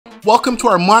Welcome to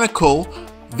our Monaco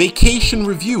vacation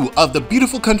review of the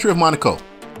beautiful country of Monaco.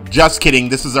 Just kidding,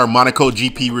 this is our Monaco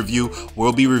GP review.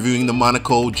 We'll be reviewing the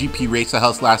Monaco GP race that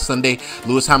held last Sunday.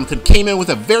 Lewis Hamilton came in with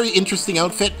a very interesting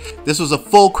outfit. This was a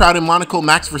full crowd in Monaco.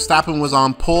 Max Verstappen was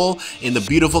on pole in the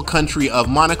beautiful country of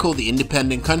Monaco, the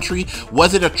independent country.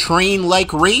 Was it a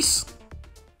train-like race?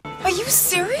 Are you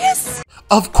serious?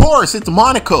 Of course, it's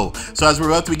Monaco. So as we're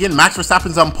about to begin, Max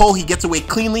Verstappen's on pole. He gets away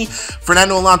cleanly.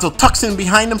 Fernando Alonso tucks in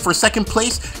behind him for second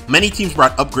place. Many teams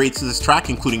brought upgrades to this track,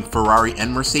 including Ferrari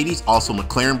and Mercedes. Also,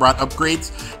 McLaren brought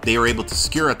upgrades. They were able to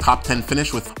secure a top 10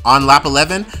 finish with on lap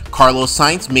 11. Carlos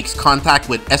Sainz makes contact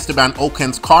with Esteban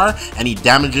Ocon's car and he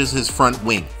damages his front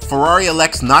wing. Ferrari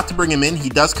elects not to bring him in. He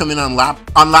does come in on lap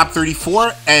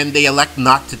 34, and they elect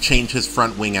not to change his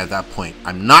front wing at that point.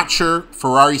 I'm not sure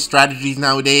Ferrari's strategies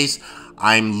nowadays.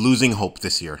 I'm losing hope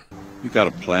this year. You got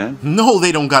a plan? No,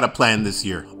 they don't got a plan this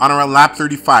year. On around lap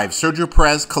 35, Sergio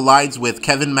Perez collides with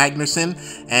Kevin Magnussen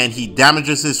and he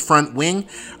damages his front wing.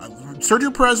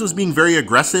 Sergio Perez was being very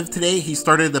aggressive today. He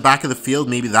started at the back of the field.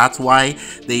 Maybe that's why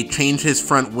they changed his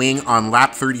front wing on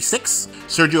lap 36.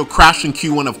 Sergio crashed in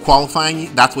Q1 of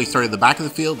qualifying. That's why he started at the back of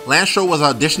the field. Lance Stroll was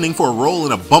auditioning for a role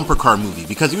in a bumper car movie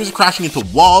because he was crashing into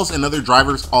walls and other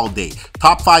drivers all day.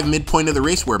 Top 5 midpoint of the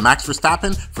race were Max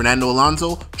Verstappen, Fernando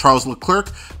Alonso, Charles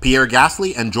Leclerc, Pierre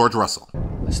Gasly, and George Russell.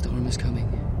 A storm is coming.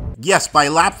 Yes, by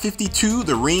lap 52,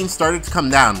 the rain started to come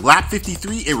down. Lap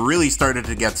 53, it really started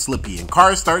to get slippy and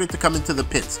cars started to come into the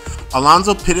pits.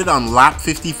 Alonso pitted on lap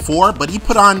 54, but he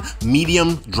put on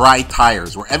medium dry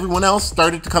tires, where everyone else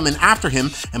started to come in after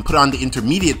him and put on the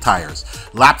intermediate tires.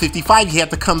 Lap 55, he had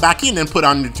to come back in and put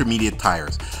on intermediate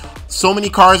tires. So many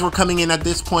cars were coming in at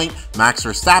this point. Max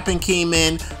Verstappen came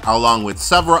in along with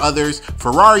several others.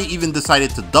 Ferrari even decided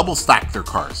to double stack their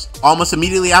cars. Almost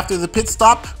immediately after the pit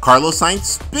stop, Carlos Sainz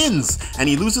spins and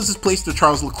he loses his place to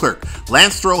Charles Leclerc.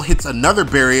 Lance Stroll hits another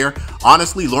barrier.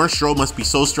 Honestly, Lawrence Stroll must be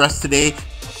so stressed today,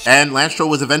 and Lance Stroll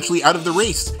was eventually out of the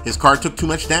race. His car took too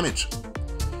much damage.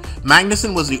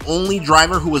 Magnussen was the only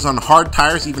driver who was on hard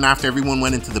tires even after everyone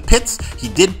went into the pits. He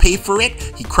did pay for it.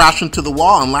 He crashed into the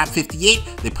wall on lap 58.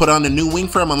 They put on a new wing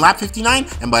for him on lap 59,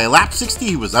 and by lap 60,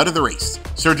 he was out of the race.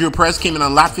 Sergio Perez came in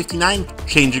on lap 59,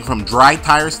 changing from dry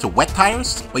tires to wet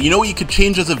tires. But you know what you could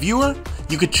change as a viewer?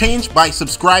 You could change by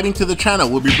subscribing to the channel.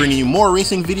 We'll be bringing you more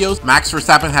racing videos. Max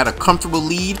Verstappen had a comfortable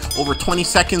lead, over 20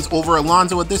 seconds over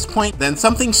Alonso at this point. Then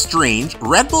something strange,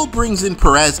 Red Bull brings in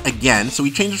Perez again, so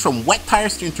he changes from wet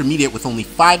tires to intermediate with only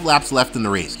 5 laps left in the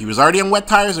race. He was already on wet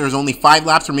tires, there was only 5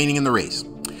 laps remaining in the race.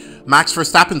 Max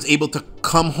Verstappen's able to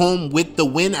come home with the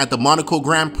win at the Monaco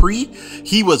Grand Prix.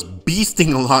 He was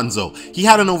beasting Alonso. He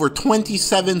had an over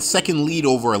 27-second lead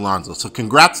over Alonso. So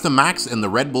congrats to Max and the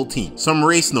Red Bull team. Some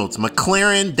race notes.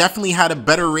 McLaren definitely had a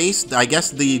better race. I guess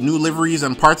the new liveries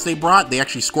and parts they brought, they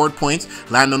actually scored points.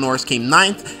 Lando Norris came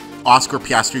 9th. Oscar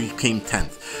Piastri came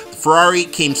 10th. Ferrari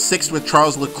came 6th with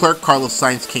Charles Leclerc. Carlos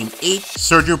Sainz came 8th.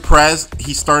 Sergio Perez,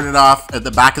 he started off at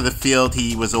the back of the field.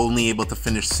 He was only able to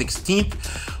finish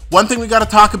 16th. One thing we got to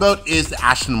talk about is the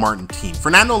Aston Martin team.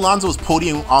 Fernando Alonso was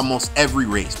podiuming almost every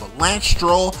race, but Lance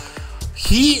Stroll,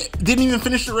 he didn't even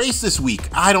finish the race this week.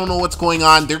 I don't know what's going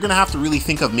on. They're going to have to really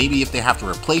think of maybe if they have to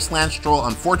replace Lance Stroll,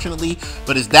 unfortunately,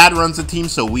 but his dad runs the team,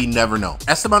 so we never know.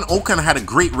 Esteban Ocon had a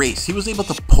great race. He was able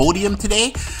to podium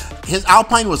today. His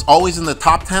Alpine was always in the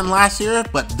top 10 last year,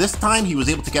 but this time he was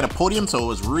able to get a podium, so it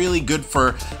was really good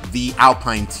for the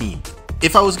Alpine team.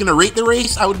 If I was going to rate the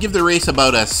race, I would give the race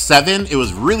about a 7. It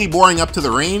was really boring up to the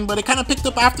rain, but it kind of picked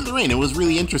up after the rain. It was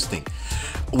really interesting.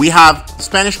 We have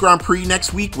Spanish Grand Prix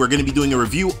next week. We're going to be doing a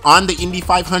review on the Indy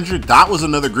 500. That was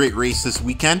another great race this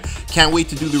weekend. Can't wait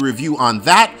to do the review on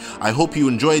that. I hope you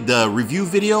enjoyed the review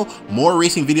video. More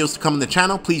racing videos to come on the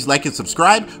channel. Please like and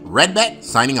subscribe. Redbet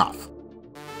signing off.